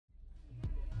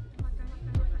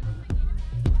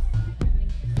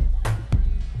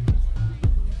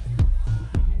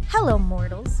Hello,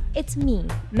 mortals. It's me,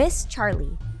 Miss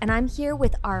Charlie, and I'm here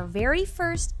with our very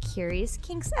first Curious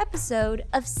Kinks episode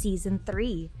of Season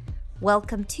 3.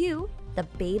 Welcome to The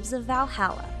Babes of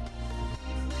Valhalla.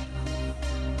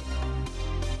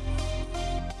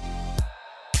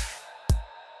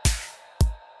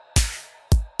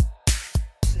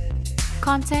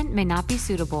 Content may not be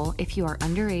suitable if you are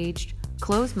underage,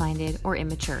 closed-minded, or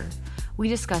immature. We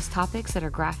discuss topics that are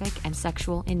graphic and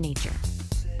sexual in nature.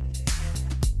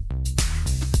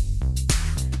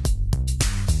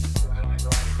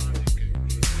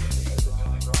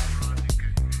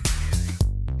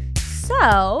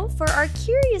 So, for our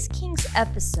Curious Kinks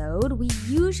episode, we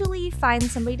usually find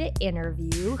somebody to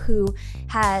interview who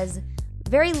has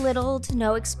very little to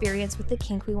no experience with the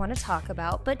kink we want to talk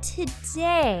about. But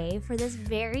today, for this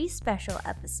very special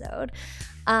episode,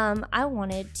 I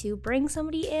wanted to bring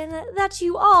somebody in that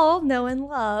you all know and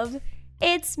love.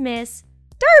 It's Miss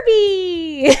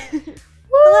Derby!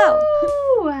 Hello!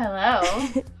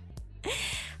 Hello.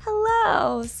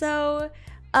 Hello! So,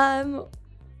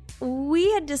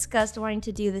 we had discussed wanting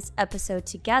to do this episode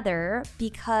together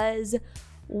because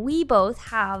we both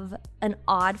have an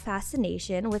odd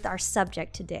fascination with our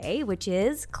subject today, which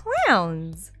is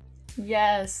clowns.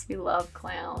 Yes, we love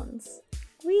clowns.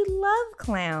 We love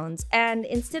clowns. And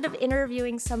instead of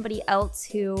interviewing somebody else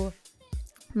who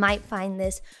might find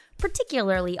this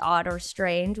particularly odd or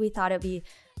strange, we thought it'd be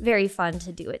very fun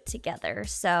to do it together.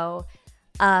 So,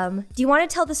 do you want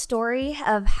to tell the story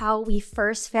of how we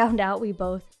first found out we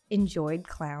both enjoyed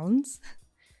clowns?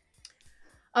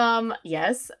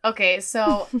 Yes. Okay,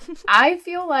 so I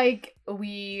feel like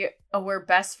we were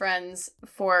best friends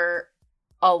for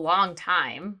a long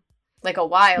time, like a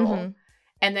while. Mm-hmm.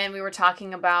 And then we were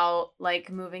talking about like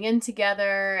moving in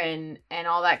together and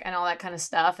all that kind of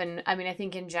stuff. And I mean, I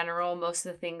think in general, most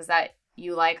of the things that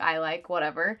you like, I like,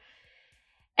 whatever.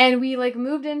 And we like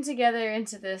moved in together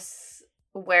into this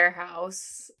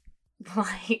warehouse,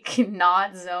 like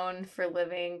not zoned for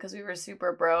living because we were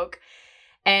super broke.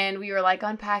 And we were like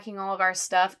unpacking all of our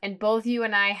stuff. And both you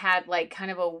and I had like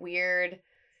kind of a weird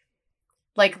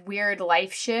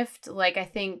life shift. Like I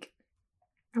think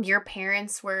your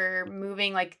parents were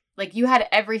moving, like you had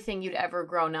everything you'd ever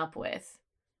grown up with.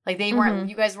 Like they weren't,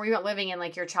 you weren't living in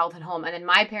like your childhood home. And then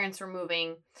my parents were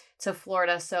moving to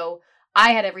Florida. So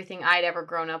I had everything I'd ever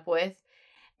grown up with.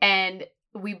 And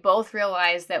we both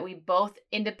realized that we both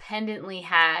independently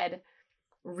had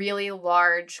really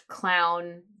large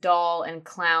clown doll and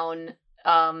clown,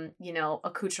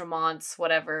 accoutrements,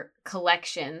 whatever,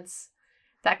 collections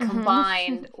that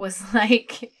combined was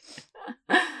like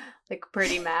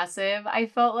pretty massive. I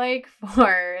felt like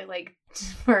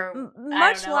for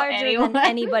much larger than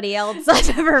anybody else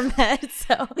I've ever met.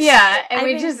 So yeah, and I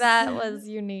think that was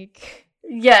unique.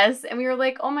 Yes, and we were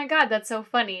like, oh my god, that's so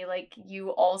funny. Like,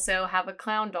 you also have a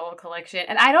clown doll collection.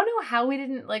 And I don't know how we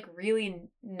didn't, like, really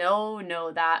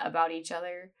know that about each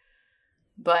other.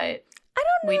 But I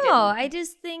don't know. I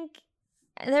just think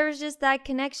there was just that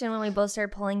connection when we both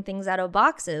started pulling things out of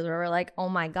boxes where we're like, oh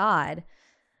my god.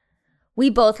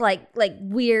 We both like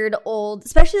weird old,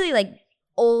 especially, like,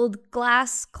 old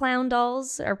glass clown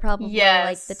dolls are probably,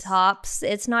 like, the tops.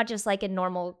 It's not just, like, a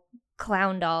normal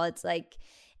clown doll. It's, like,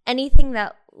 anything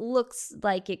that looks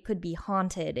like it could be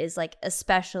haunted is like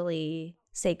especially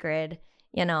sacred,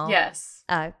 Yes.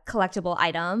 Collectible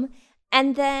item.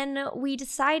 And then we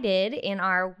decided in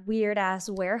our weird ass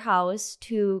warehouse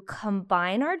to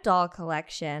combine our doll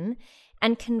collection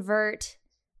and convert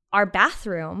our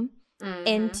bathroom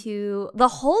into the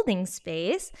holding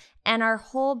space. And our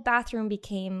whole bathroom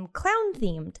became clown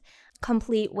themed,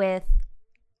 complete with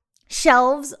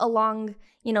shelves along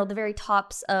the very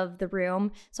tops of the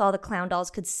room, so all the clown dolls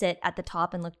could sit at the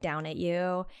top and look down at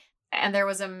you. And there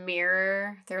was a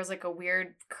mirror. There was like a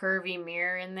weird curvy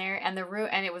mirror in there, and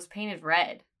and it was painted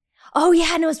red. Oh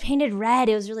yeah, and it was painted red.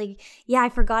 It was really, I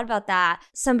forgot about that.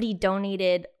 Somebody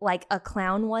donated like a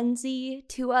clown onesie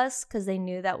to us because they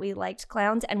knew that we liked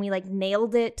clowns, and we like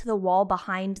nailed it to the wall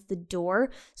behind the door.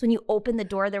 So when you open the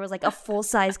door, there was like a full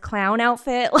size clown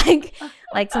outfit,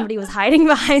 like somebody was hiding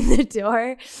behind the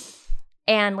door.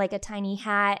 And like a tiny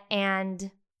hat,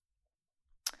 and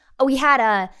we had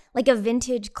a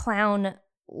vintage clown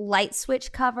light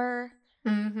switch cover.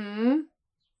 Mm-hmm.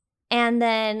 And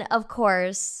then, of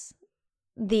course,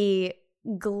 the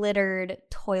glittered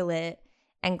toilet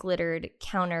and glittered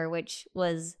counter, which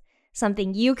was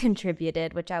something you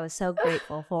contributed, which I was so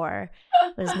grateful for,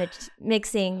 was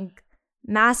mixing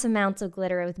mass amounts of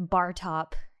glitter with bar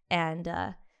top and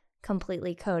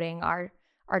completely coating our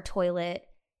toilet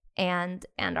and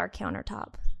our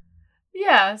countertop.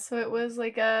 Yeah, so it was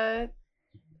like a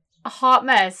a hot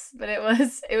mess, but it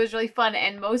was really fun.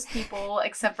 And most people,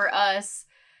 except for us,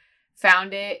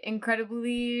 found it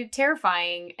incredibly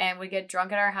terrifying and would get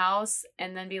drunk at our house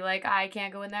and then be like, I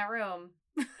can't go in that room.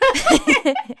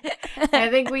 I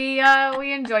think we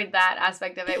enjoyed that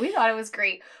aspect of it. We thought it was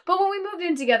great. But when we moved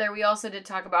in together, we also did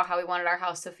talk about how we wanted our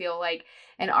house to feel like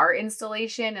an art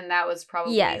installation, and that was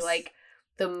probably like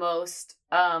the most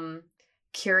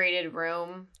curated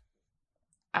room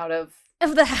out of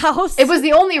the house. It was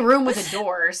the only room with a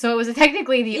door, so it was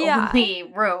technically the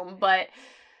only room, but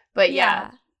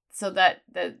yeah. So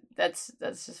that's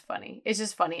just funny. It's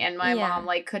just funny. And my mom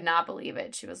like could not believe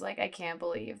it. She was like, I can't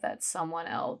believe that someone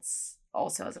else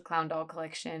also has a clown doll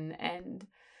collection and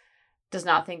does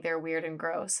not think they're weird and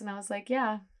gross. And I was like,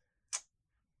 yeah.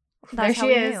 There she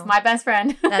is, my best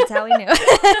friend. That's how we knew.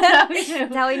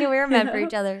 That's how we knew we were meant for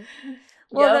each other.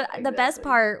 Well, the best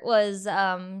part was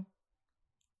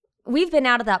we've been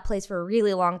out of that place for a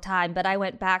really long time, but I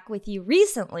went back with you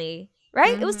recently,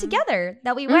 right? Mm-hmm. It was together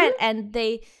that we went, and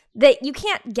they you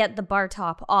can't get the bar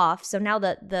top off. So now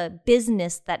the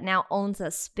business that now owns the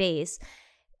space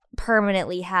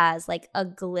permanently has like a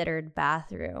glittered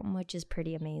bathroom, which is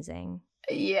pretty amazing.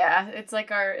 Yeah, it's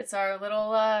like our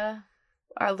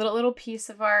little piece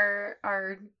of our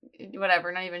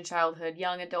whatever, not even childhood,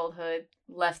 young adulthood,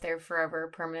 left there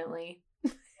forever, permanently.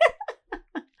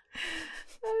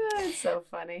 It's so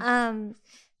funny. And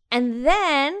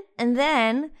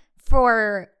then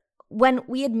for when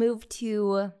we had moved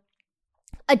to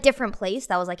a different place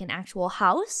that was like an actual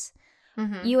house,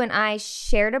 you and I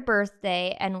shared a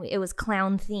birthday, and it was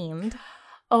clown themed.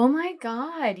 Oh my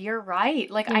God, you're right.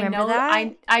 Like, I know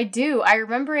that. I do. I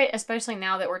remember it, especially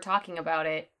now that we're talking about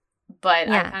it, but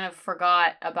I kind of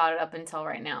forgot about it up until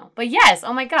right now. But yes,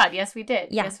 oh my God, yes we did.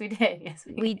 Yeah. Yes we did. Yes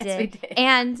we did.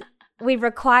 And we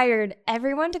required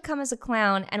everyone to come as a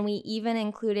clown, and we even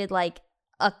included like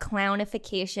a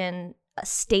clownification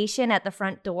station at the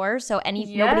front door, so nobody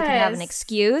could have an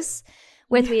excuse.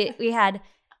 We had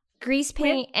grease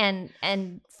paint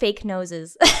and fake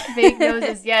noses. Fake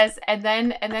noses, yes. And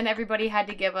then everybody had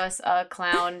to give us a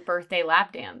clown birthday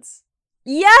lap dance.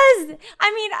 Yes.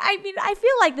 I mean, I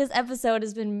feel like this episode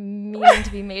has been meaning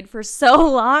to be made for so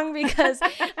long, because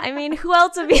I mean, who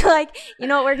else would be like, you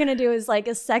know what we're gonna do is like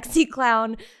a sexy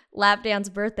clown lap dance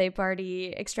birthday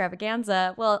party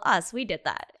extravaganza. Well, we did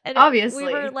that. And obviously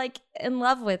we were like in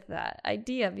love with that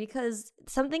idea, because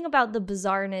something about the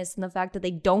bizarreness and the fact that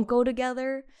they don't go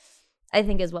together, I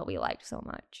think, is what we liked so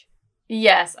much.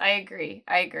 Yes, I agree.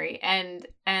 And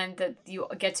that you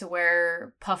get to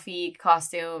wear puffy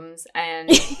costumes and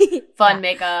fun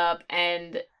makeup,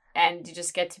 and you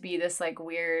just get to be this like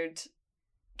weird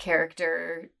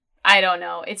character. I don't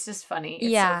know. It's just funny.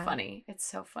 It's so funny. It's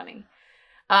so funny.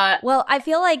 Well, I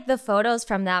feel like the photos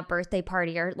from that birthday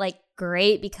party are like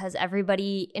great, because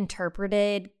everybody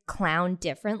interpreted clown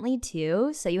differently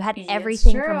too. So you had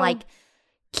everything from like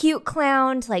cute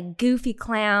clown to like goofy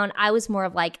clown. I was more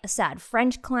of like a sad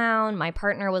French clown. My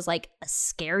partner was like a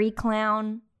scary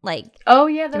clown. Like, oh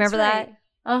yeah, that's remember right.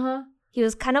 That? He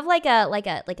was kind of like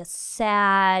a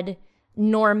sad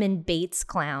Norman Bates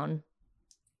clown.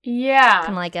 Yeah,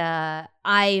 kind of like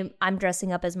I'm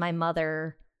dressing up as my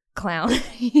mother clown.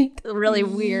 Really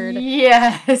weird take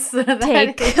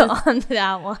on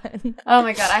that one. Oh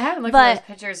my God, I haven't looked at those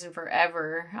pictures in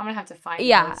forever. I'm gonna have to find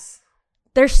those.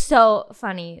 They're so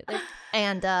funny.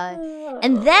 And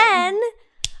then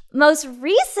most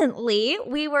recently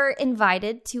we were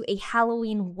invited to a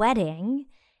Halloween wedding,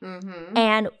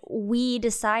 and we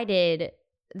decided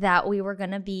that we were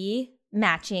gonna be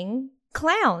matching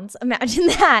clowns. Imagine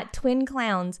that, twin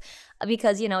clowns,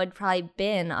 because it'd probably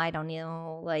been, I don't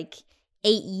know, like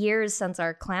 8 years since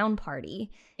our clown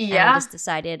party. Yeah. And we just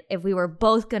decided if we were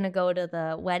both going to go to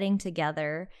the wedding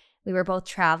together, we were both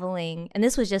traveling, and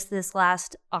this was just this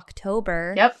last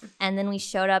October. Yep. And then we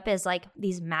showed up as like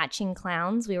these matching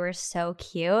clowns. We were so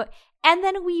cute. And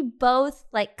then we both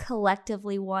like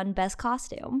collectively won best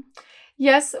costume.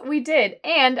 Yes, we did.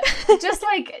 And just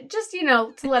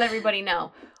to let everybody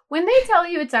know, when they tell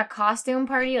you it's a costume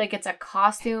party, like it's a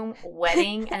costume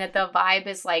wedding, and that the vibe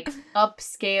is like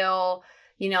upscale,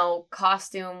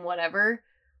 costume, whatever,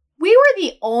 we were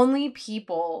the only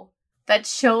people that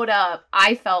showed up.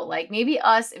 I felt like maybe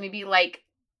us and maybe like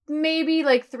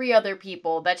 3 other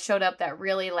people that showed up that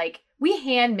really like, we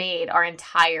handmade our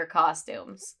entire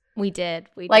costumes. We did.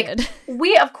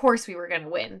 Of course we were going to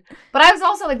win. But I was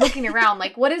also like looking around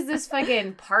like, what is this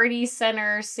fucking party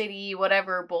center city,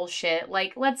 whatever bullshit?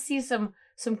 Like, let's see some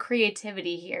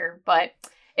creativity here. But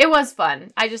It was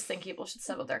fun. I just think people should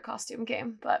settle their costume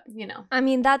game, but you know. I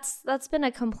mean, that's been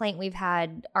a complaint we've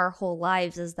had our whole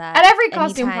lives, is that at every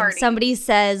costume anytime party somebody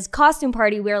says costume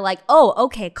party, we're like, oh,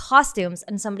 okay, costumes,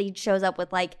 and somebody shows up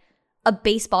with like a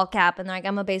baseball cap and they're like,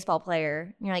 I'm a baseball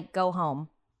player. And you're like, go home.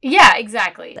 Yeah,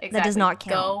 exactly. That does not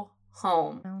count. Go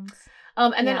home.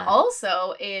 And then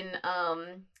also in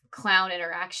clown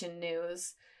interaction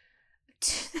news,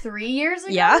 3 years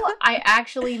ago, I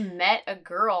actually met a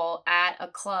girl at a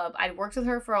club. I'd worked with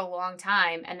her for a long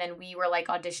time, and then we were like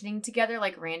auditioning together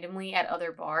like randomly at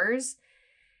other bars.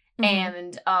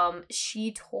 And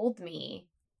she told me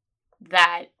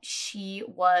that she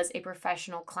was a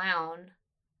professional clown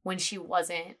when she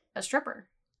wasn't a stripper.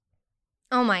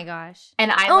 Oh my gosh.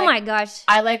 And I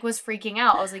was freaking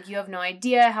out. I was like, you have no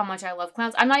idea how much I love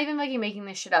clowns. I'm not even like making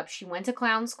this shit up. She went to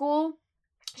clown school.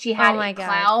 She had a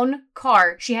clown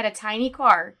car. She had a tiny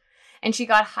car. And she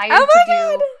got hired to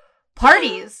do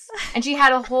parties. And she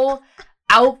had a whole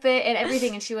outfit and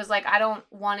everything. And she was like, I don't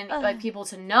want like people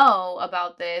to know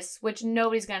about this, which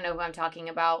nobody's going to know who I'm talking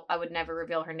about. I would never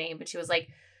reveal her name. But she was like,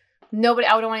 I don't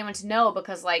want anyone to know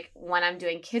because like when I'm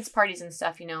doing kids parties and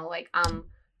stuff, you know, like I'm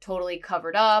totally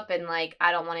covered up and like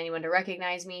I don't want anyone to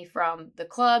recognize me from the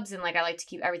clubs and like I like to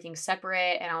keep everything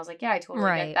separate. And I was like, yeah, I totally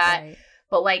get that. Right.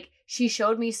 But like she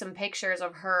showed me some pictures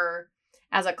of her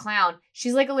as a clown.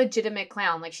 She's like a legitimate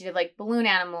clown. Like she did like balloon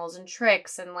animals and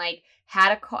tricks and like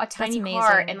had a tiny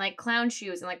car and like clown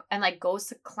shoes and like goes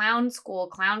to clown school,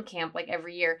 clown camp like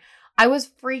every year. I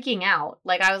was freaking out.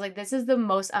 Like, I was like, this is the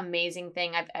most amazing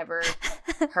thing I've ever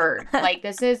heard. Like,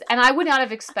 this is, and I would not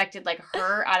have expected, like,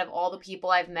 her out of all the people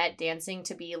I've met dancing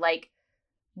to be, like,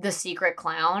 the secret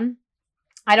clown.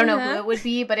 I don't know who it would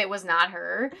be, but it was not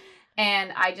her.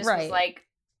 And I just was like,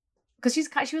 because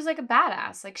she was, like, a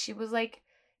badass. Like, she was, like,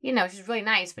 you know, she's really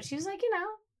nice, but she was, like, you know,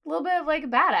 a little bit of, like, a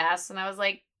badass. And I was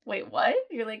like, wait, what?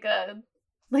 You're,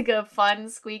 like a fun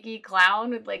squeaky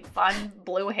clown with like fun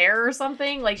blue hair or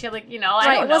something. Like she had like, you know, I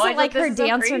don't know. It wasn't like her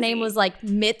dancer name was like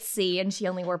Mitzi and she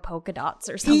only wore polka dots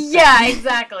or something. Yeah,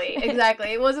 exactly.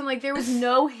 It wasn't like there was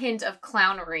no hint of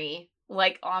clownery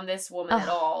like on this woman at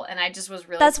all. And I just was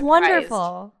really surprised.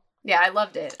 Wonderful. Yeah, I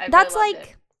loved it. That's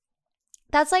like,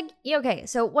 okay,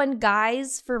 so when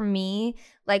guys, for me,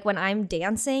 like when I'm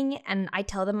dancing and I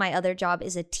tell them my other job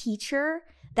is a teacher,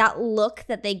 that look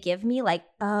that they give me, like,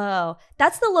 oh,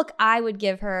 that's the look I would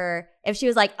give her if she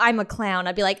was like, I'm a clown.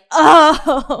 I'd be like,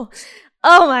 oh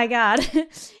my God,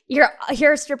 you're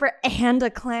a stripper and a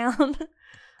clown.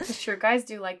 Sure, guys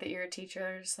do like that you're a teacher.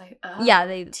 They're just like, oh, yeah,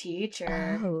 they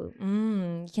teacher. Oh,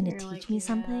 you gonna teach me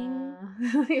something?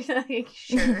 Like,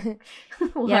 sure.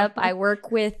 Yep, I work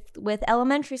with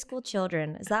elementary school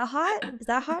children. Is that hot? Is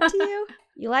that hot to you?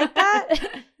 You like that?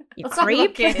 You Let's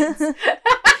creep. Talk about kids.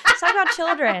 Let's talk about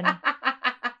children.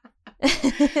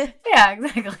 Yeah,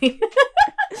 exactly.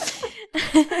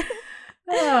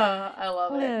 Oh, I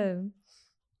love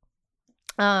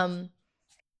it.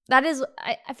 That is,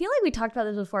 I feel like we talked about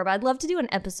this before, but I'd love to do an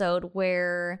episode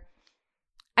where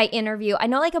I interview, I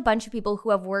know like a bunch of people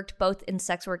who have worked both in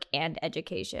sex work and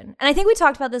education. And I think we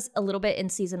talked about this a little bit in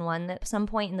season 1 at some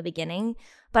point in the beginning,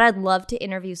 but I'd love to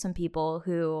interview some people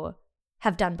who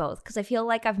have done both because I feel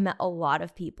like I've met a lot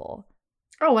of people.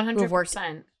 Oh, 100%. Who have worked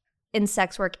in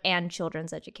sex work and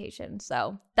children's education.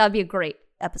 So that would be a great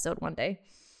episode one day.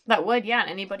 That would, yeah.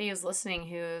 Anybody who's listening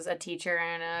who's a teacher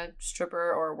and a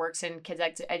stripper or works in kids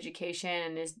education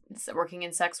and is working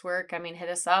in sex work, I mean, hit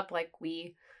us up. Like,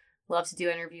 we love to do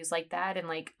interviews like that and,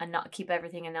 like, keep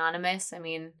everything anonymous. I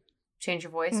mean, change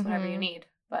your voice, whatever you need.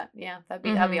 But, yeah, that'd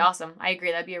be awesome. I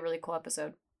agree. That'd be a really cool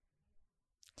episode.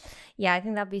 Yeah, I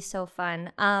think that'd be so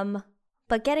fun.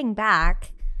 But getting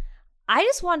back, I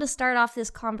just wanted to start off this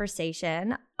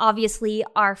conversation. Obviously,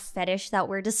 our fetish that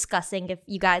we're discussing, if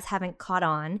you guys haven't caught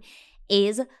on,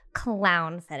 is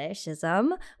clown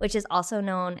fetishism, which is also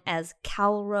known as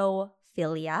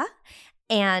calrophilia.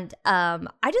 And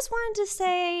I just wanted to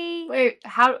say... Wait,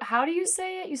 how do you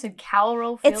say it? You said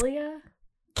calrophilia?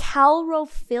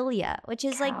 Calrophilia, which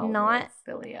is like not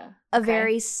a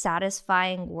very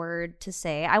satisfying word to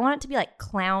say. I want it to be like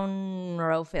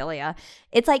clownrophilia.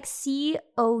 It's like COULRO.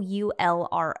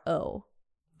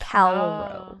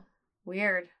 Calro. Oh,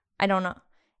 weird. I don't know.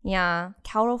 Yeah,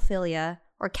 calrophilia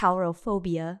or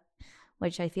calrophobia,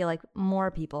 which I feel like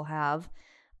more people have.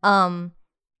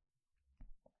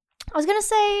 I was going to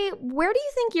say, where do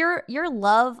you think your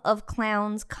love of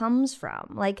clowns comes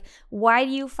from? Like, why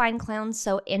do you find clowns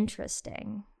so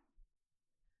interesting?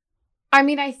 I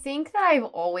mean, I think that I've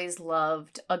always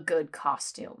loved a good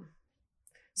costume.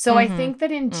 So I think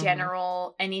that in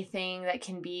general, anything that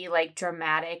can be like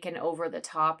dramatic and over the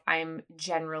top, I'm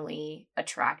generally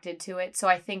attracted to it. So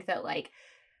I think that like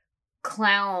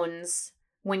clowns,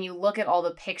 when you look at all the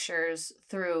pictures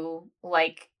through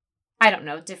like, I don't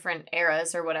know, different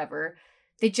eras or whatever,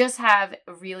 they just have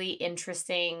really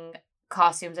interesting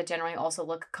costumes that generally also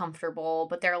look comfortable,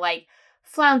 but they're like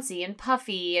flouncy and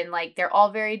puffy and like they're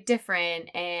all very different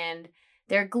and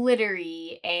they're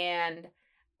glittery. And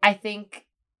I think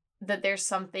that there's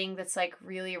something that's like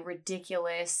really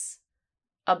ridiculous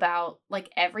about like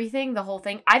everything, the whole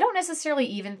thing. I don't necessarily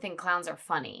even think clowns are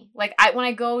funny. Like when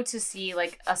I go to see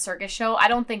like a circus show, I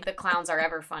don't think the clowns are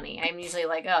ever funny. I'm usually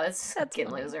like, oh, this is a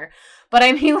fucking loser. But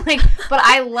I mean like, but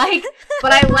I like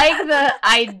the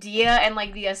idea and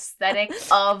like the aesthetic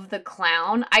of the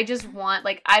clown. I just want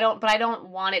like, I don't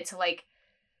want it to like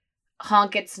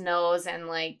honk its nose and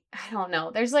like, I don't know.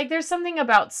 There's something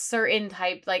about certain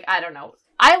type, like, I don't know.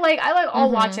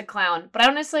 I'll watch a clown, but I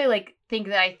don't necessarily like think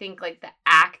like the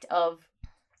act of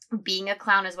being a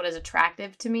clown is what is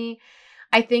attractive to me.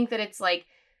 I think that it's like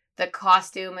the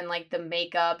costume and like the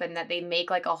makeup and that they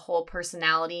make like a whole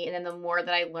personality. And then the more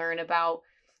that I learn about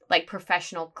like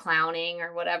professional clowning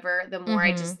or whatever, the more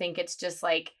I just think it's just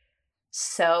like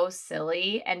so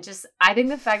silly. And just, I think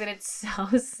the fact that it's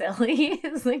so silly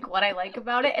is like what I like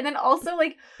about it. And then also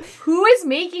like, who is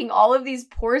making all of these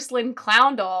porcelain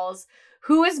clown dolls?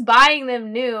 Who is buying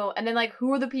them new? And then, like,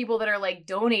 who are the people that are, like,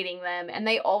 donating them? And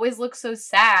they always look so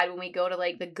sad when we go to,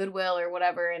 like, the Goodwill or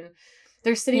whatever. And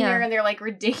they're sitting there in their, like,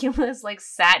 ridiculous, like,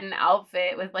 satin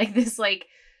outfit with, like, this, like,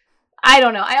 I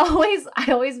don't know. I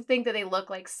always think that they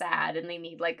look, like, sad and they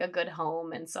need, like, a good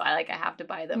home. And so I have to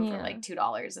buy them for, like,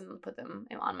 $2 and put them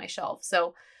on my shelf.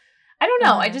 So, I don't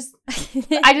know. I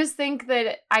just think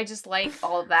that I just like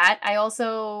all of that. I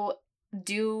also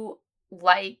do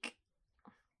like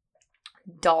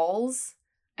dolls.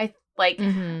 I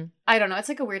don't know, it's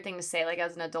like a weird thing to say like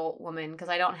as an adult woman because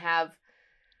I don't have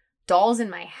dolls in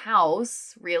my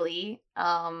house really,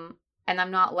 and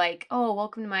I'm not like, oh,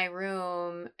 welcome to my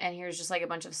room and here's just like a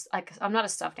bunch of like, I'm not a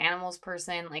stuffed animals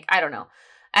person, like I don't know.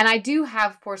 And I do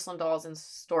have porcelain dolls in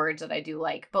storage that I do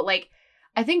like, but like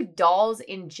I think dolls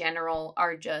in general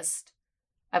are just,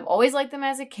 I've always liked them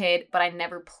as a kid, but I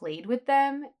never played with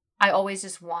them. I always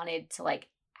just wanted to like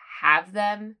have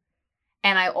them.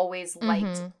 And I always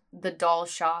liked the doll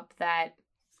shop that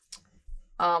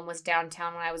was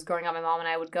downtown when I was growing up. My mom and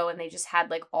I would go and they just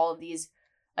had like all of these,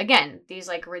 again, these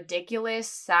like ridiculous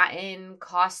satin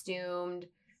costumed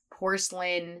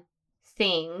porcelain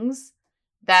things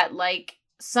that like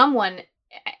someone,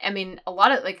 I mean, a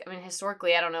lot of like, I mean,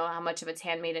 historically, I don't know how much of it's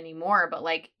handmade anymore, but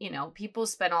like, you know, people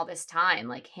spend all this time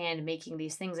like hand making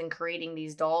these things and creating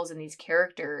these dolls and these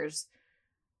characters.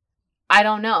 I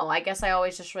don't know. I guess I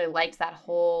always just really liked that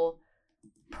whole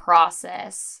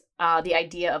process, the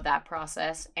idea of that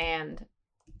process. And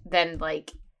then,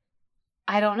 like,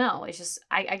 I don't know. It's just,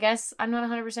 I guess I'm not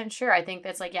 100% sure. I think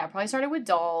that's like, yeah, probably started with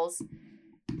dolls.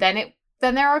 Then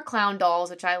there are clown dolls,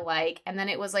 which I like. And then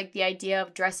it was like the idea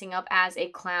of dressing up as a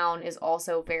clown is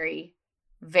also very,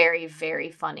 very, very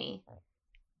funny.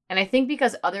 And I think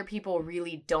because other people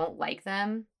really don't like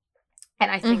them, and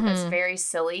I think that's very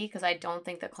silly because I don't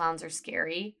think that clowns are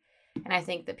scary. And I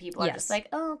think that people are just like,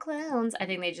 oh, clowns. I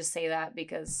think they just say that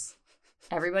because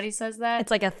everybody says that.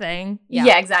 It's like a thing.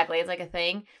 Yeah, exactly. It's like a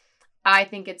thing. I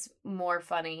think it's more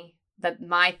funny that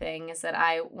my thing is that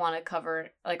I want to cover,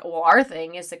 like, well, our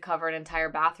thing is to cover an entire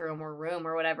bathroom or room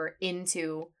or whatever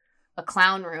into a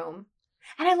clown room.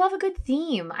 And I love a good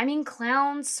theme. I mean,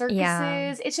 clowns,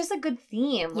 circuses, it's just a good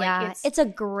theme. Yeah, like, it's a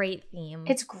great theme.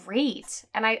 It's great.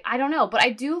 And I don't know, but I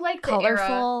do like the era.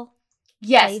 Colorful.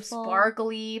 Yes, playful.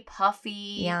 Sparkly,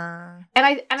 puffy. Yeah.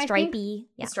 And I stripey.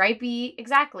 Think stripey,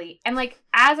 exactly. And like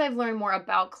as I've learned more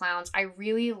about clowns, I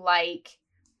really like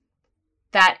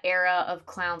that era of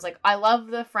clowns. Like I love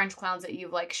the French clowns that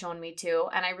you've like shown me too.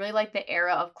 And I really like the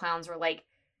era of clowns where like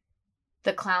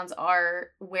the clowns are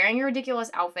wearing a ridiculous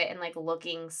outfit and like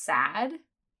looking sad.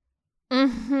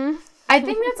 I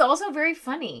think that's also very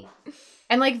funny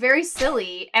and like very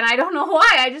silly. And I don't know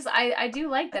why. I do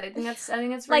like that. I think that's very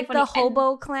like funny. The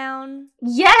hobo clown.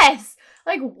 Yes.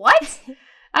 Like what?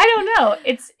 I don't know.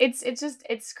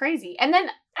 It's crazy. And then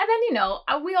you know,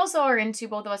 we also are into,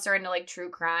 both of us are into like true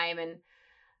crime and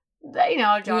you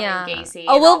know, John and Gacy.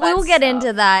 Oh, we'll get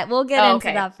into that. We'll get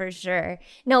into that for sure.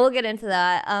 No, we'll get into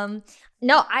that.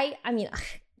 No, I mean,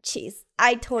 jeez,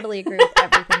 I totally agree with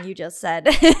everything you just said.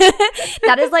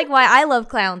 That is like why I love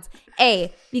clowns.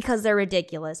 A, because they're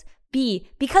ridiculous.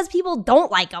 B, because people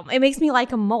don't like them. It makes me like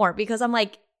them more because I'm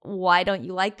like, why don't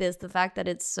you like this? The fact that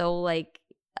it's so like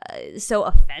so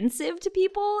offensive to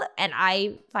people, and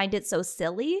I find it so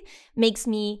silly, makes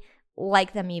me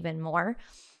like them even more.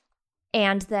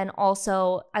 And then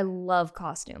also, I love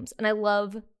costumes, and I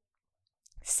love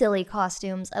silly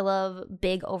costumes. I love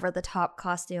big over-the-top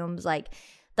costumes, like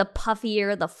the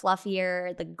puffier, the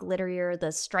fluffier, the glitterier, the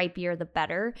stripier, the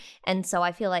better. And so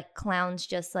I feel like clowns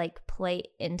just like play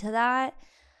into that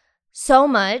so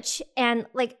much. And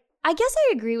like, I guess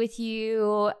I agree with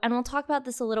you, and we'll talk about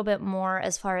this a little bit more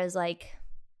as far as like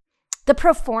the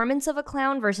performance of a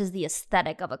clown versus the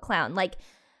aesthetic of a clown. Like,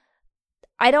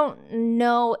 I don't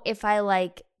know if I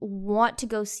like want to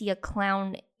go see a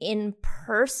clown in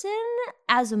person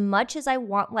as much as I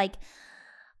want like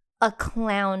a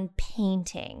clown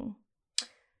painting.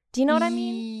 Do you know what I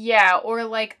mean? Yeah, or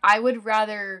like I would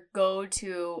rather go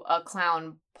to a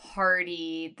clown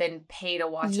party than pay to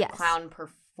watch a clown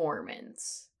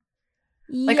performance.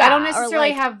 Like, I don't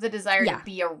necessarily have the desire to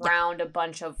be around a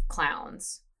bunch of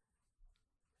clowns.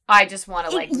 I just want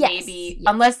to, like, maybe,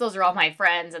 unless those are all my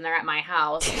friends and they're at my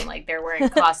house and, like, they're wearing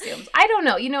costumes. I don't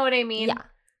know. You know what I mean? Yeah.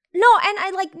 No, and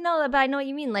I, like, no, but I know what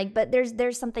you mean. Like, but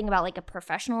there's something about, like, a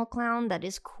professional clown that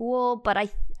is cool. But I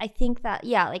think that,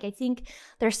 like, I think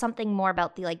there's something more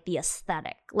about the, like, the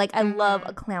aesthetic. Like, I love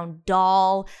a clown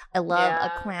doll. I love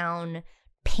a clown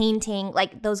painting,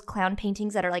 like those clown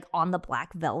paintings that are like on the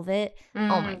black velvet.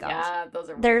 Oh my gosh. Yeah, those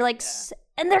are they're like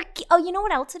and they're you know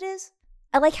what else it is?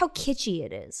 I like how kitschy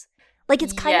it is. Like,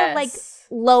 it's kind of like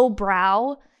low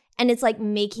brow, and it's like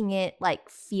making it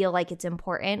like feel like it's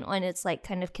important when it's like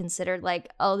kind of considered like,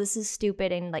 oh, this is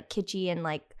stupid and like kitschy and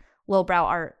like lowbrow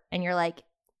art, and you're like,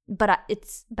 but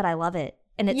I love it,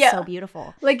 and it's so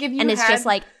beautiful. Like, if you it's just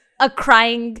like a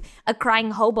crying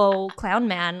hobo clown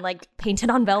man like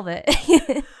painted on velvet.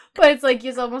 But it's like,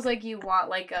 it's almost like you want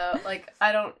like a, like,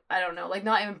 I don't know, like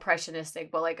not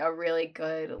impressionistic, but like a really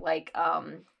good like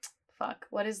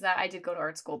what is that? I did go to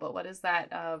art school, but what is that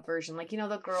version? Like, you know,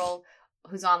 the girl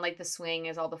who's on like the swing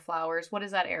as all the flowers. What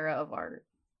is that era of art?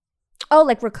 Oh,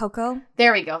 like Rococo?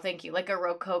 There we go. Thank you. Like a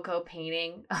Rococo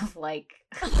painting of like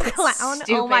clown.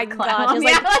 Oh my god.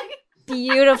 Just like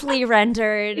beautifully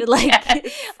rendered,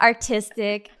 like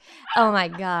artistic. Oh my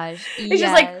gosh. It's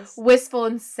just like wistful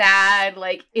and sad,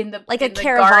 like in the like in a the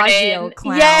Caravaggio garden.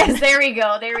 clown. Yes, there we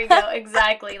go.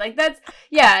 Exactly. Like, that's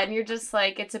and you're just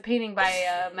like, it's a painting by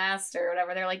a master or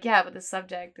whatever. They're like, yeah, but the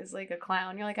subject is like a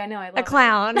clown. You're like, I know, I love a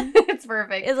clown. It's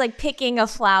perfect. It's like picking a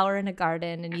flower in a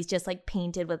garden, and he's just like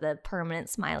painted with a permanent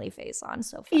smiley face on.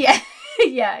 So funny.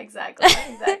 Yeah, exactly.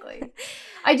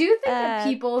 I do think that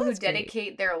people who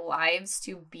dedicate their lives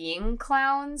to being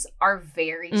clowns are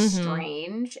very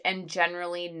strange and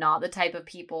generally not the type of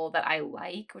people that I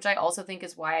like, which I also think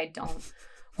is why I don't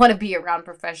want to be around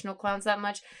professional clowns that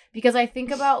much, because I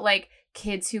think about like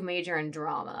kids who major in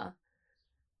drama.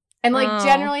 And like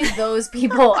generally those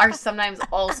people are sometimes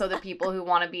also the people who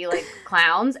want to be like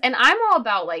clowns. And I'm all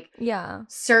about like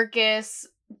circus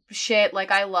shit.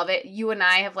 Like, I love it. You and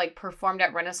I have like performed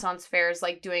at Renaissance fairs,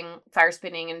 like doing fire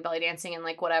spinning and belly dancing and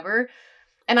like whatever.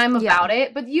 And I'm about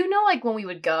it. But you know, like when we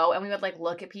would go and we would like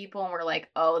look at people and we're like,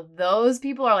 oh, those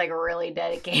people are like really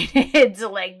dedicated to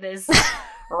like this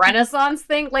Renaissance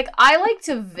thing. Like, I like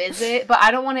to visit, but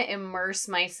I don't want to immerse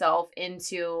myself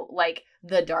into like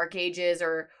the Dark Ages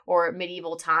or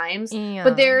medieval times.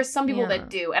 But there are some people that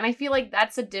do. And I feel like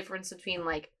that's a difference between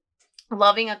like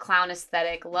loving a clown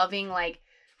aesthetic, loving like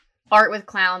art with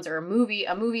clowns, or a movie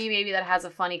maybe that has a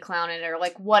funny clown in it, or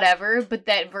like whatever, but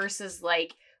that versus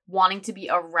like wanting to be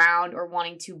around or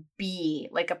wanting to be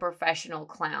like a professional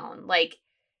clown. Like,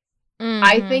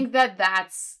 I think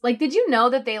that's like, did you know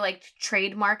that they like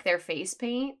trademark their face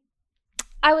paint?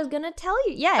 I was gonna tell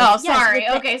you. Yes. Oh, sorry.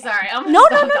 Okay, sorry. No.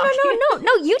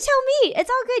 You tell me. It's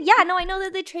all good. Yeah, no, I know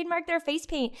that they trademarked their face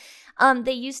paint.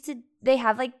 They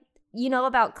have like, you know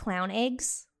about clown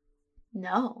eggs?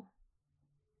 No.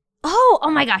 Oh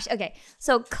my gosh. Okay.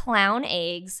 So clown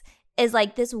eggs is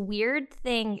like this weird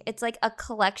thing. It's like a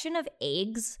collection of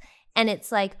eggs, and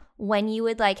it's like when you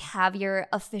would like have your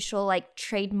official like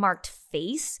trademarked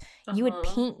face, you would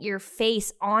paint your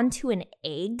face onto an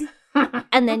egg,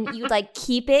 and then you'd like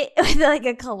keep it with like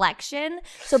a collection,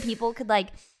 so people could like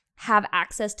have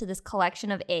access to this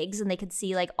collection of eggs, and they could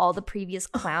see like all the previous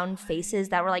clown faces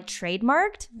that were like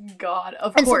trademarked. God,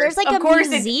 of and course. So there's like of a course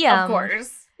museum. Of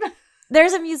course.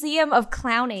 There's a museum of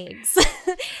clown eggs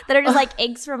that are just like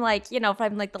eggs from like, you know,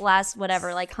 from like the last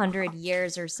whatever, like 100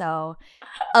 years or so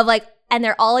of like, and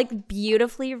they're all like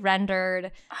beautifully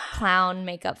rendered clown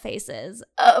makeup faces.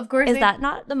 Of course. Is that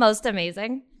not the most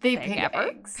amazing thing thing pick ever?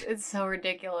 Eggs. It's so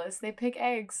ridiculous. They pick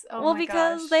eggs. Oh well, my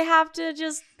because gosh. they have to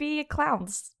just be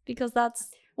clowns, because that's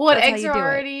Well, That's how eggs you are do it.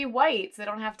 already white, so they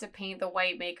don't have to paint the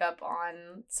white makeup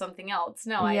on something else.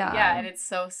 No, Yeah. and it's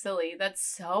so silly. That's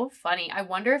so funny. I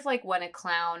wonder if like when a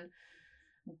clown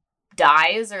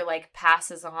dies or like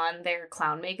passes on their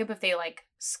clown makeup, if they like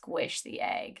squish the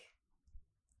egg.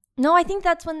 No, I think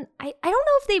that's when I don't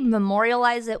know if they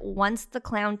memorialize it once the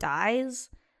clown dies.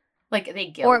 Like they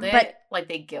gild it, like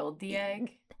they gild the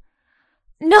egg.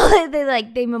 No,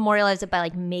 they memorialize it by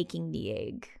like making the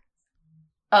egg.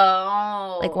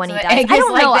 Oh, like when so he the dies. egg I is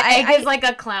don't like, know. The egg is like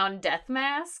a clown death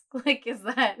mask. Like, is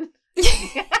that?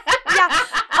 Yeah.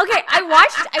 Okay,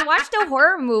 I watched a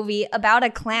horror movie about a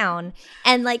clown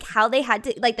and like how they had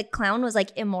to like the clown was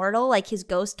like immortal, like his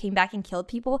ghost came back and killed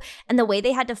people, and the way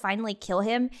they had to finally kill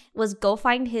him was go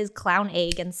find his clown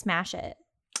egg and smash it.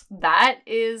 That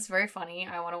is very funny.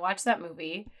 I want to watch that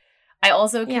movie. I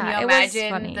also can you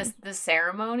imagine the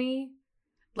ceremony?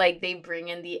 Like they bring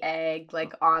in the egg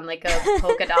like on like a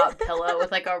polka dot pillow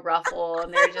with like a ruffle,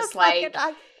 and they're just like,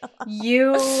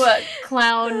 you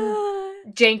clown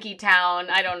Janky Town,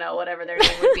 I don't know, whatever their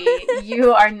name would be,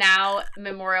 you are now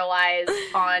memorialized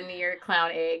on your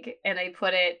clown egg, and they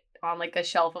put it on like a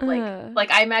shelf of like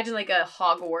I imagine like a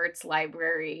Hogwarts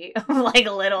library of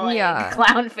like little like,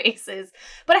 clown faces.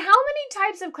 But how many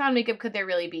types of clown makeup could there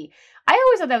really be? I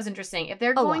always thought that was interesting. If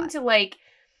they're going to like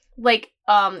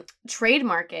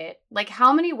trademark it, like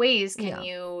how many ways can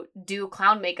you do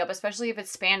clown makeup, especially if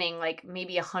it's spanning like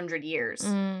maybe 100 years?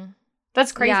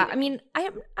 That's crazy. Yeah, I mean,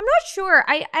 I'm not sure.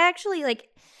 I actually like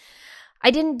I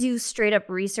didn't do straight up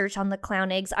research on the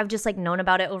clown eggs. I've just like known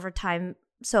about it over time.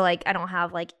 So like I don't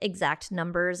have like exact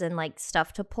numbers and like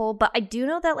stuff to pull, but I do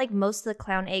know that like most of the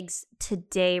clown eggs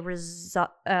today reside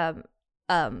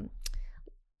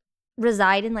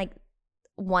in like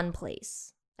one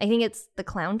place. I think it's the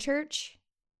Clown Church.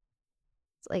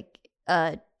 It's like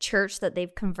a church that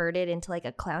they've converted into like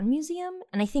a clown museum,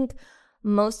 and I think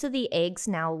most of the eggs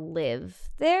now live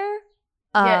there.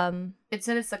 It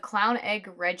said it's the Clown Egg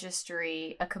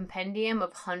Registry, a compendium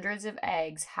of hundreds of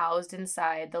eggs housed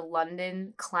inside the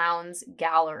London Clowns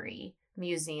Gallery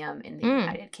Museum in the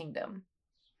United Kingdom.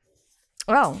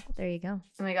 Oh, there you go.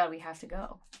 Oh my god, we have to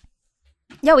go.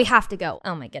 Yeah, we have to go.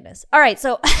 Oh my goodness. All right,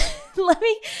 so let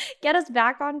me get us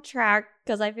back on track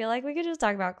because I feel like we could just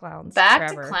talk about clowns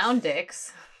forever. To clown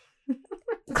dicks.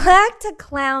 Back to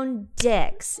clown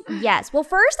dicks. Yes. Well,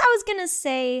 first I was going to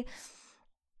say,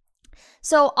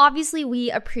 so obviously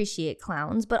we appreciate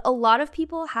clowns, but a lot of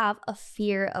people have a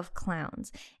fear of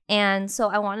clowns. And so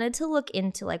I wanted to look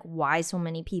into like why so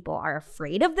many people are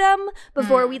afraid of them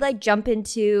before we like jump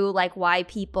into like why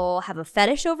people have a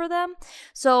fetish over them.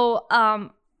 So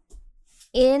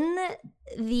in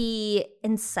the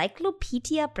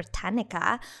Encyclopedia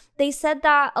Britannica, they said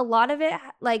that a lot of it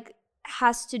like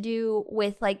has to do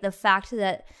with like the fact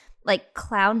that like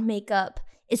clown makeup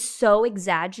is so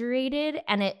exaggerated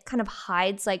and it kind of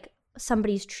hides like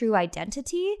somebody's true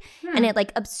identity and it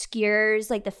like obscures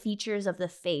like the features of the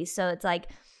face. So it's like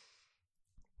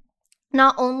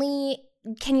not only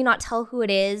can you not tell who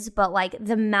it is, but like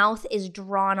the mouth is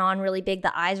drawn on really big,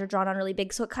 the eyes are drawn on really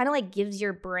big. So it kind of like gives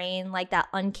your brain like that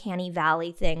uncanny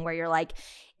valley thing where you're like,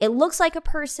 it looks like a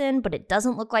person, but it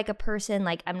doesn't look like a person.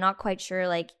 Like I'm not quite sure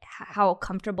like how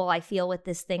comfortable I feel with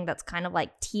this thing that's kind of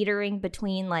like teetering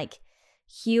between like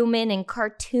human and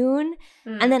cartoon.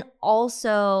 And then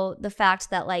also the fact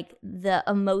that like the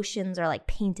emotions are like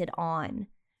painted on,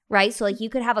 right? So like you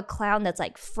could have a clown that's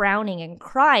like frowning and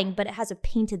crying, but it has a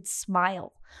painted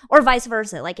smile, or vice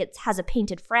versa. Like it has a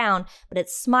painted frown, but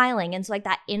it's smiling. And so like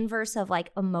that inverse of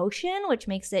like emotion, which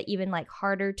makes it even like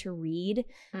harder to read.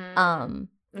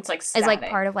 It's like static. Is like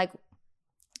part of like,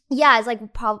 yeah, it's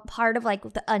like part of like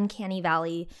the uncanny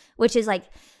valley, which is like,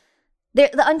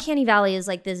 the uncanny valley is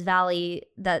like this valley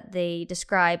that they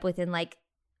describe within like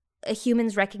a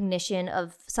human's recognition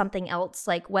of something else,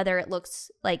 like whether it looks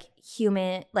like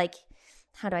human, like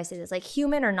how do I say this, like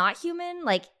human or not human,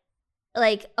 like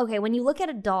okay, when you look at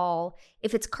a doll,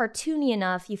 if it's cartoony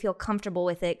enough, you feel comfortable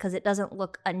with it because it doesn't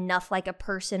look enough like a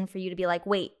person for you to be like,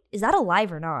 wait, is that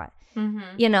alive or not?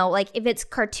 You know, like if it's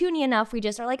cartoony enough, we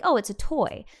just are like, oh, it's a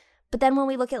toy. But then when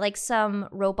we look at like some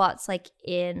robots like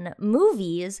in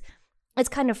movies, it's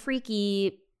kind of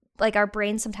freaky. Like our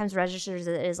brain sometimes registers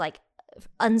it as like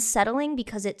unsettling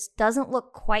because it doesn't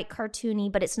look quite cartoony,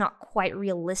 but it's not quite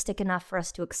realistic enough for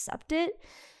us to accept it.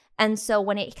 And so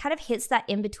when it kind of hits that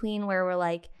in between where we're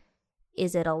like,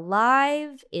 is it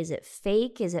alive? Is it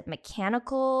fake? Is it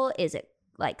mechanical? Is it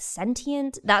like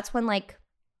sentient? That's when like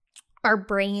our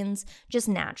brains just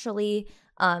naturally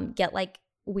get like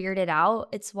weirded out.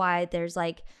 It's why there's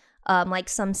like Like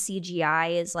some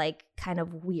CGI is like kind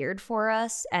of weird for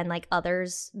us, and like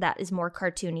others that is more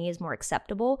cartoony is more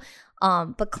acceptable.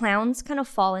 But clowns kind of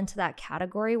fall into that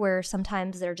category where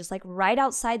sometimes they're just like right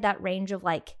outside that range of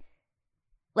like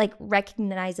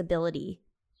recognizability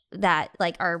that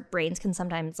like our brains can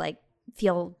sometimes like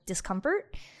feel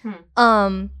discomfort.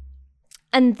 And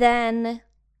then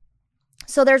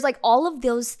so there's like all of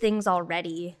those things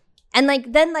already. And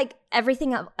like then like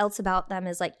everything else about them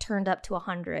is like turned up to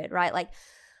 100, right? Like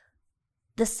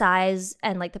the size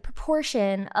and like the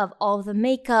proportion of all of the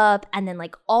makeup, and then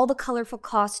like all the colorful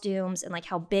costumes, and like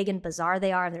how big and bizarre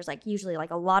they are. And there's like usually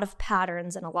like a lot of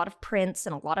patterns and a lot of prints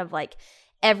and a lot of like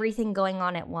everything going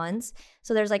on at once.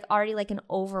 So there's like already like an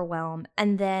overwhelm.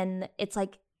 And then it's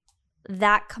like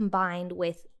that combined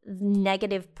with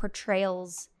negative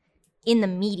portrayals in the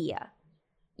media,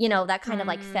 you know, that kind of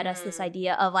like fed us this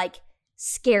idea of like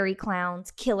scary clowns,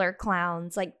 killer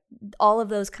clowns, like all of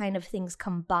those kind of things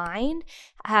combined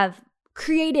have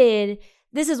created,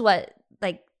 this is what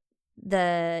like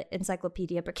the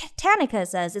Encyclopedia Britannica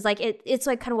says, is like it's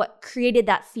like kind of what created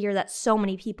that fear that so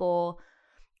many people,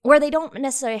 where they don't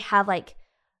necessarily have like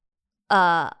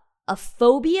a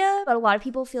phobia, but a lot of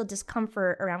people feel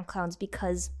discomfort around clowns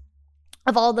because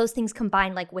of all those things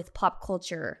combined, like with pop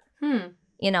culture,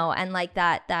 you know, and like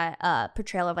that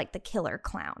portrayal of like the killer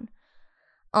clown.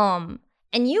 And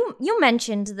you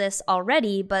mentioned this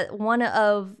already, but one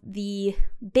of the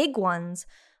big ones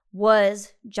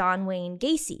was John Wayne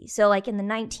Gacy. So like in the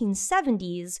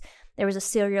 1970s, there was a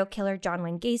serial killer, John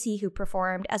Wayne Gacy, who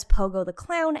performed as Pogo the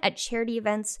Clown at charity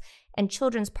events and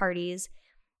children's parties,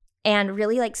 and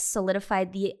really like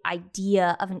solidified the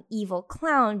idea of an evil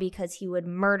clown because he would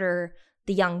murder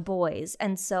the young boys.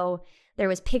 And so there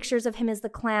was pictures of him as the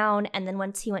clown, and then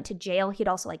once he went to jail, he'd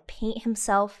also like paint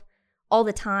himself all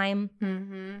the time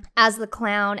as the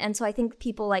clown. And so I think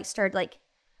people like started like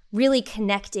really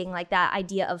connecting like that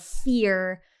idea of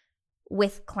fear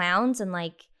with clowns, and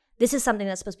like this is something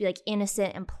that's supposed to be like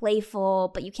innocent and playful,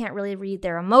 but you can't really read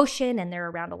their emotion, and they're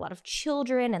around a lot of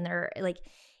children, and they're like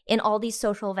in all these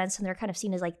social events, and they're kind of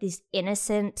seen as like these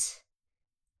innocent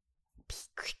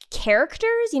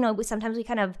characters. You know, sometimes we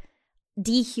kind of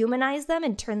dehumanize them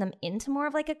and turn them into more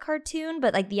of like a cartoon,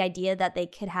 but like the idea that they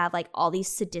could have like all these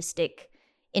sadistic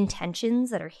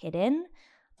intentions that are hidden,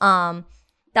 that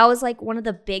was like one of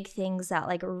the big things that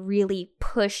like really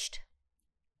pushed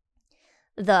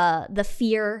the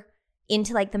fear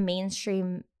into like the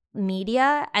mainstream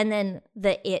media. And then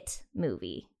the It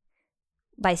movie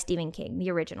by Stephen King,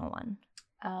 the original one,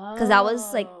 because that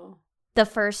was like the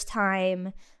first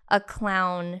time a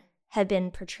clown had been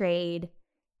portrayed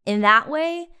in that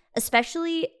way.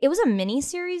 Especially, it was a mini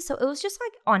series, so it was just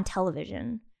like on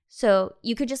television, so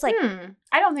you could just like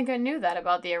I don't think I knew that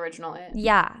about the original It.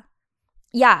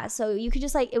 Yeah, so you could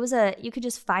just like you could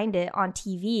just find it on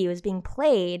TV. It was being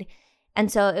played,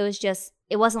 and so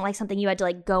it wasn't like something you had to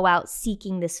like go out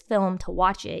seeking this film to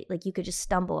watch it. Like you could just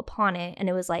stumble upon it, and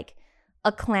it was like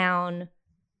a clown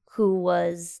who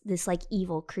was this like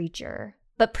evil creature,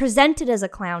 but presented as a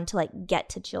clown to like get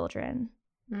to children.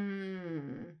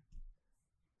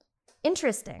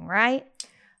 Interesting, right?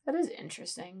 That is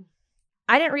interesting.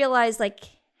 I didn't realize like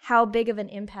how big of an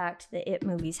impact the It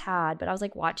movies had, but I was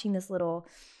like watching this little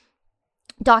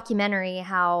documentary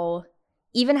how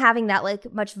even having that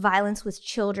like much violence with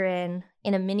children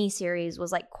in a mini series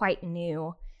was like quite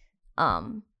new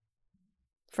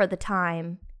for the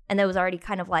time, and that was already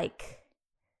kind of like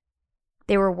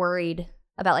they were worried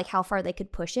about like how far they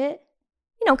could push it,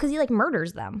 you know, because he like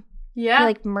murders them. Yeah. He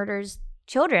like murders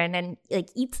children and like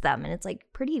eats them, and it's like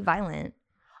pretty violent.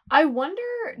 I wonder,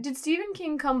 did Stephen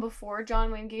King come before John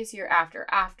Wayne Gacy or after?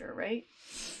 After, right?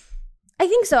 I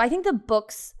think so. I think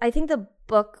the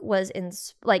book was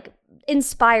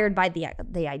inspired by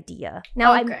the idea.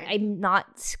 Now okay. I'm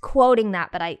not quoting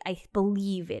that, but I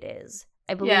believe it is.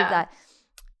 I believe that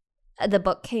the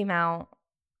book came out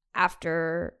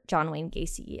after John Wayne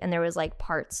Gacy, and there was like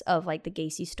parts of like the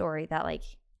Gacy story that like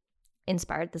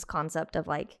inspired this concept of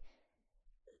like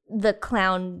the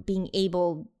clown being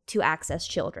able to access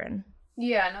children.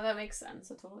 Yeah, no, that makes sense.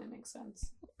 That totally makes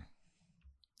sense.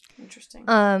 Interesting.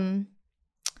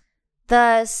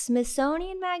 The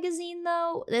Smithsonian Magazine,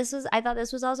 though, I thought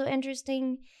this was also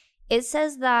interesting. It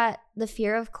says that the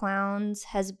fear of clowns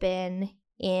has been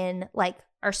in like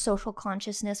our social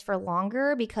consciousness for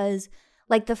longer, because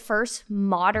like the first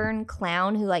modern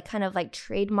clown who like kind of like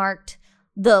trademarked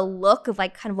the look of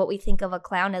like kind of what we think of a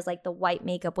clown as like the white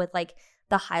makeup with like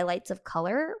the highlights of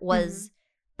color was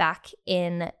back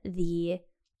in the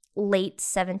late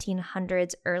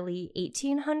 1700s, early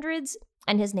 1800s,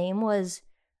 and his name was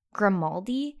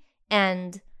Grimaldi,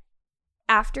 And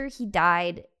after he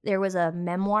died, there was a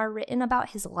memoir written about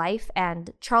his life,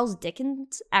 and Charles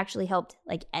Dickens actually helped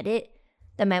like edit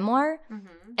the memoir.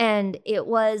 And it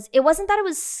wasn't that it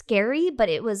was scary, but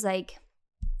it was like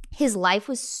his life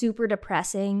was super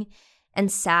depressing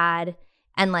and sad,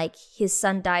 and like his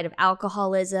son died of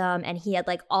alcoholism, and he had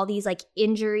like all these like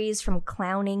injuries from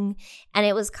clowning, and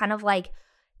it was kind of like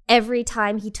every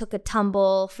time he took a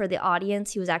tumble for the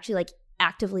audience, he was actually like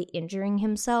actively injuring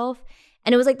himself.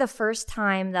 And it was like the first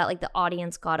time that like the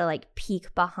audience got to like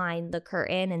peek behind the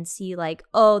curtain and see like,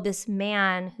 oh, this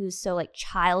man who's so like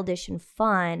childish and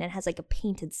fun and has like a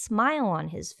painted smile on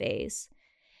his face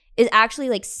is actually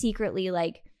like secretly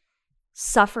like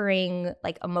suffering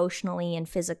like emotionally and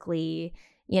physically,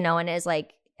 you know, and is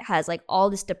like has like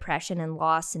all this depression and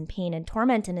loss and pain and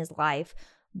torment in his life.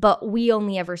 But we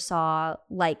only ever saw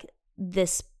like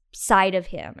this side of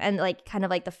him, and like kind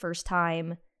of like the first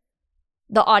time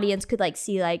the audience could like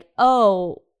see like,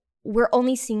 oh, we're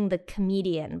only seeing the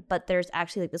comedian, but there's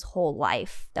actually like this whole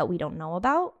life that we don't know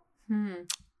about.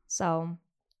 So,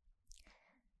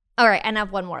 all right, and I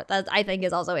have one more that I think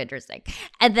is also interesting.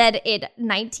 And then in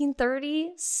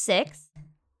 1936,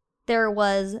 there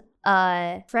was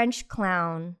a French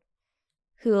clown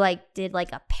who like did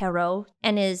like a Perrault,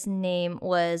 and his name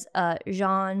was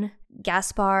Jean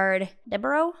Gaspard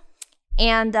Deburau.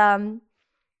 And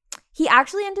he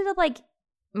actually ended up like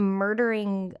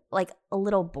murdering like a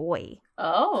little boy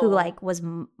who like was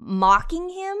mocking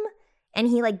him, and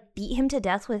he like beat him to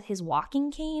death with his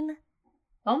walking cane.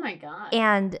 Oh my God.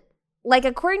 And like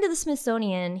according to the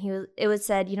Smithsonian, it was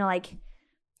said, you know, like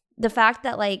the fact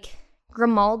that like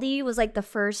Grimaldi was like the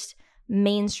first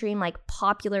mainstream like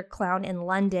popular clown in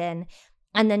London,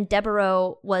 and then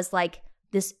Deburau was like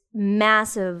this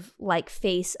massive like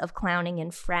face of clowning in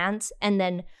France, and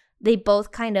then they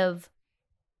both kind of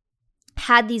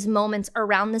had these moments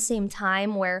around the same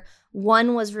time where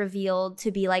one was revealed to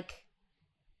be like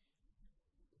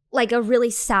a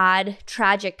really sad,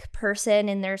 tragic person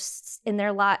in their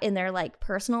like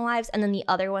personal lives, and then the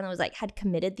other one was like had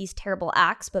committed these terrible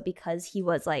acts, but because he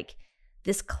was like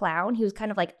this clown, he was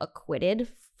kind of like acquitted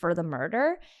for the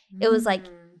murder. It was like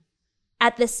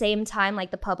at the same time, like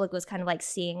the public was kind of like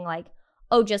seeing like,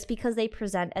 oh, just because they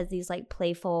present as these like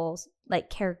playful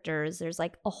like characters, there's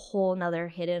like a whole nother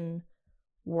hidden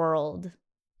world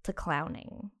to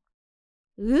clowning.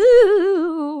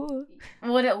 Ooh.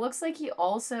 Well, it looks like he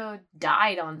also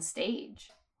died on stage.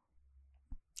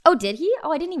 Oh, did he?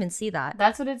 Oh, I didn't even see that.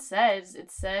 That's what it says.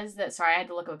 It says that, sorry, I had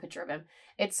to look up a picture of him.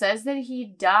 It says that he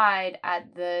died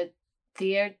at the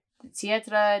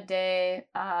Théâtre des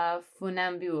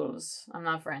Funambules. I'm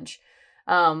not French.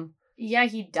 Yeah,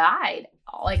 he died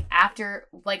like after,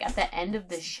 like at the end of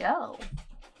the show.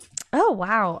 Oh,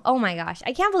 wow. Oh my gosh.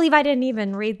 I can't believe I didn't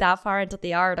even read that far into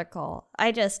the article.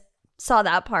 I just saw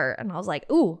that part and I was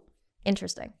like, ooh,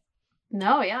 interesting.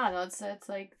 No, yeah, no, it's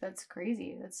like, that's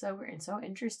crazy. That's so weird and so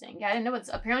interesting. Yeah, I didn't know.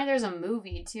 Apparently there's a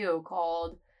movie too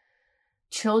called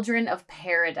Children of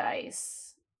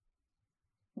Paradise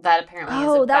that apparently is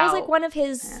about that was like one of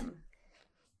his him.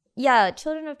 Yeah,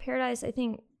 Children of Paradise, I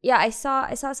think. Yeah, I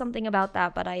saw something about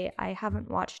that, but I haven't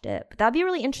watched it. But that'd be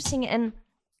really interesting. And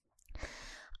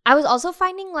I was also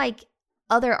finding like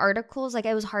other articles, like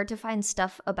it was hard to find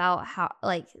stuff about how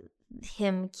like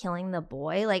him killing the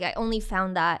boy. Like I only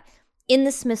found that in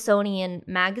the Smithsonian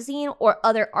magazine or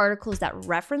other articles that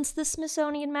reference the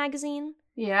Smithsonian magazine.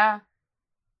 Yeah.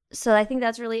 So I think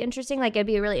that's really interesting. Like it'd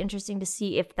be really interesting to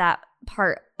see if that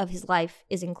part of his life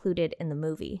is included in the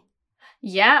movie.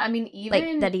 Yeah, I mean, even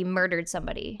like that he murdered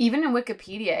somebody. Even in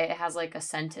Wikipedia, it has like a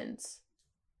sentence.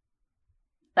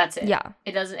 That's it. Yeah.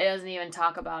 It doesn't even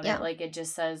talk about it. Like it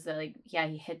just says that like, yeah,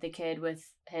 he hit the kid with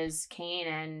his cane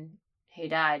and he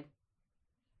died.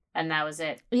 And that was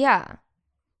it. Yeah.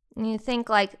 And you think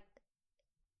like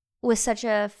with such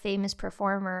a famous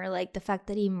performer, like the fact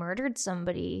that he murdered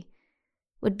somebody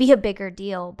would be a bigger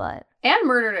deal, but and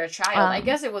murdered a child. I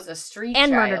guess it was a street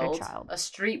and child. Murdered a child. A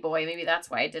street boy. Maybe that's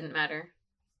why it didn't matter.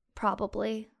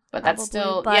 Probably. But that's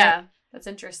still yeah, that's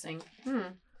interesting.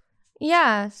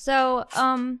 Yeah. So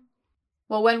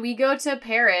well, when we go to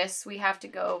Paris, we have to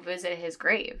go visit his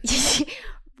grave.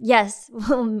 Yes,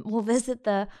 we'll visit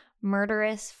the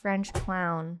murderous French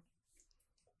clown.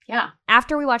 Yeah.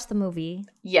 After we watch the movie.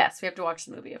 Yes, we have to watch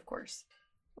the movie, of course.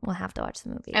 We'll have to watch the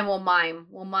movie. And we'll mime.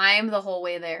 We'll mime the whole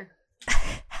way there.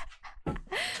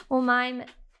 We'll mime.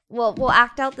 We'll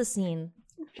act out the scene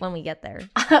when we get there.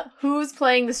 Who's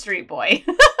playing the street boy?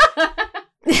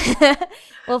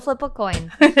 We'll flip a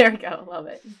coin. There we go. Love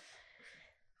it.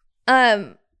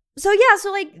 So yeah,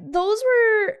 so like those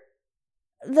were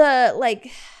the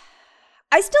like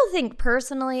I still think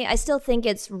personally,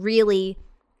 it's really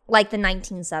like the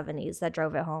 1970s that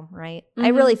drove it home, right? I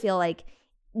really feel like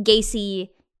Gacy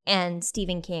and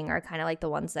Stephen King are kind of like the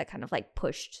ones that kind of like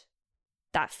pushed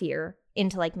that fear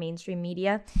into like mainstream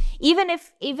media. Even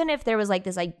if there was like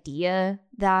this idea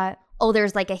that, oh,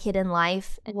 there's like a hidden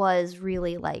life, was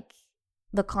really like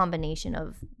the combination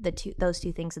of those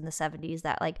two things in the 70s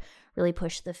that like really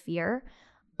pushed the fear.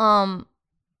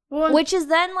 Which is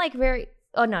then like very...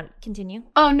 Oh, no, continue.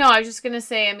 Oh, no, I was just going to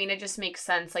say, I mean, it just makes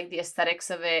sense. Like, the aesthetics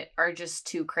of it are just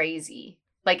too crazy.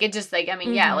 Like, it just, like, I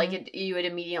mean, yeah, like, you would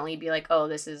immediately be like, oh,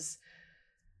 this is...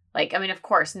 Like, I mean, of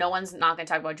course, no one's not going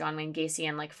to talk about John Wayne Gacy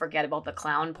and, like, forget about the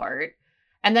clown part.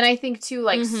 And then I think, too,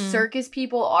 like, circus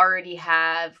people already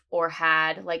have or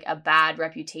had, like, a bad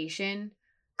reputation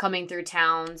coming through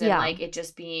towns and, like, it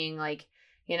just being, like,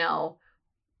 you know,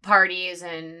 parties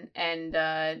and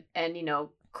you know,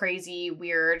 crazy,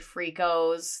 weird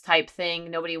freakos type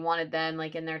thing. Nobody wanted them,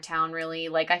 like, in their town, really.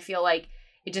 Like, I feel like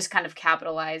it just kind of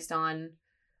capitalized on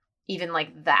even,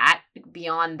 like, that,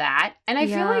 beyond that. And I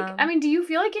feel like, I mean, do you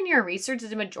feel like in your research that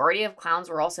the majority of clowns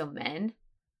were also men?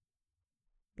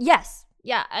 Yes.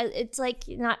 Yeah. It's, like,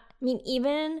 not... I mean,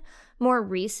 even more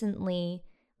recently,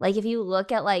 like, if you look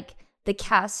at, like, the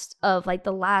cast of, like,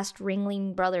 the last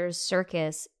Ringling Brothers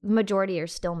circus, the majority are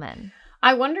still men.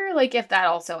 I wonder, like, if that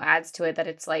also adds to it that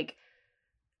it's, like,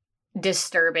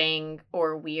 disturbing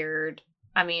or weird.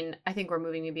 I mean, I think we're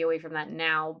moving maybe away from that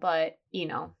now, but, you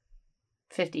know,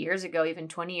 50 years ago, even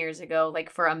 20 years ago, like,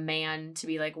 for a man to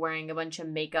be, like, wearing a bunch of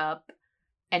makeup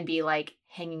and be, like,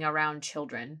 hanging around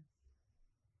children.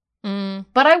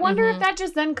 But I wonder if that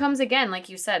just then comes again, like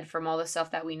you said, from all the stuff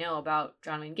that we know about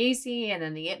John Wayne Gacy and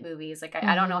then the It movies. Like,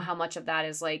 I don't know how much of that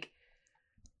is, like,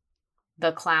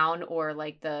 the clown or,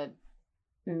 like, the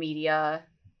media,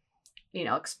 you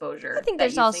know, exposure. I think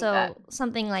there's also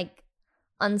something like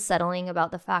unsettling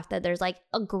about the fact that there's like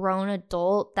a grown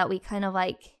adult that we kind of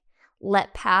like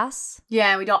let pass.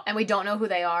 Yeah, we don't know who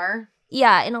they are.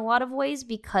 Yeah, in a lot of ways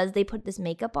because they put this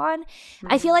makeup on.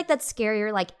 I feel like that's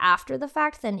scarier like after the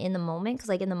fact than in the moment, because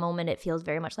like in the moment it feels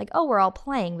very much like, oh, we're all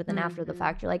playing, but then after the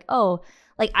fact you're like, oh,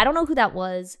 like I don't know who that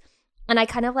was, and I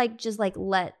kind of like just like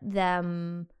let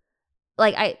them.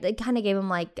 Like, I kind of gave them,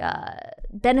 like,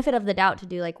 benefit of the doubt to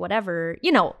do, like, whatever,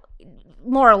 you know,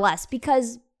 more or less,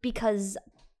 because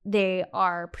they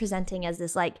are presenting as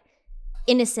this, like,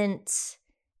 innocent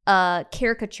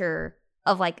caricature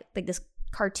of, like this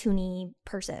cartoony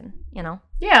person, you know?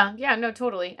 Yeah, no,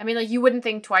 totally. I mean, like, you wouldn't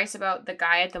think twice about the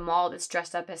guy at the mall that's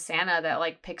dressed up as Santa that,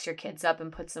 like, picks your kids up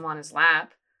and puts them on his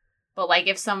lap. But, like,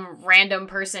 if some random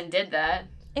person did that...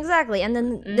 Exactly. And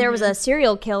then there was a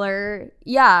serial killer.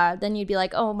 Yeah. Then you'd be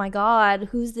like, oh my God,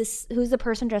 who's the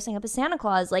person dressing up as Santa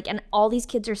Claus? Like, and all these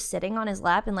kids are sitting on his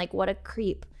lap and like, what a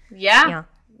creep. Yeah,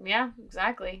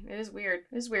 exactly. It is weird.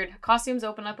 Costumes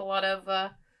open up a lot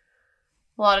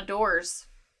of doors.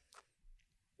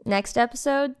 Next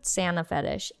episode, Santa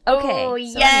fetish. Okay. Oh,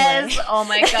 yes. Anyway. Oh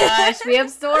my gosh. We have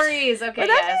stories. Okay. Would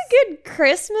that be a good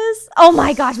Christmas? Oh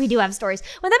my gosh, we do have stories.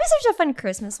 Would that be such a fun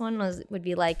Christmas one? Would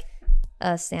be like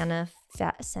Santa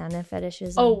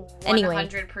fetishes. Oh,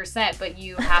 100%. But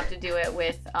you have to do it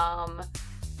with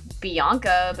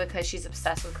Bianca because she's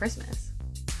obsessed with Christmas.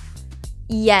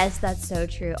 Yes, that's so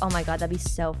true. Oh my God, that'd be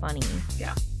so funny.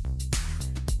 Yeah.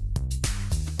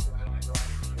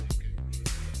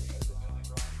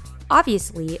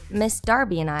 Obviously, Miss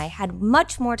Darby and I had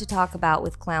much more to talk about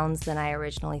with clowns than I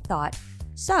originally thought,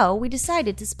 so we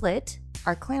decided to split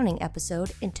our clowning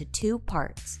episode into 2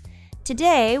 parts.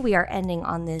 Today, we are ending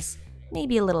on this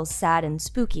maybe a little sad and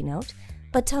spooky note,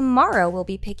 but tomorrow we'll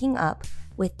be picking up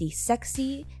with the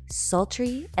sexy,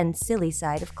 sultry, and silly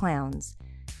side of clowns.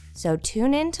 So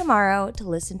tune in tomorrow to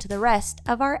listen to the rest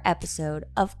of our episode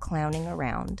of Clowning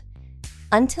Around.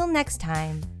 Until next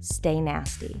time, stay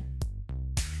nasty.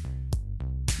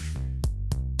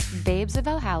 Babes of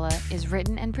Valhalla is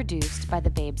written and produced by the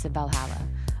Babes of Valhalla,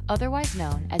 otherwise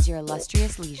known as your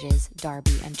illustrious lieges,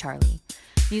 Darby and Charlie.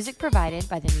 Music provided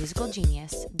by the musical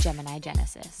genius, Gemini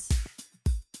Genesis.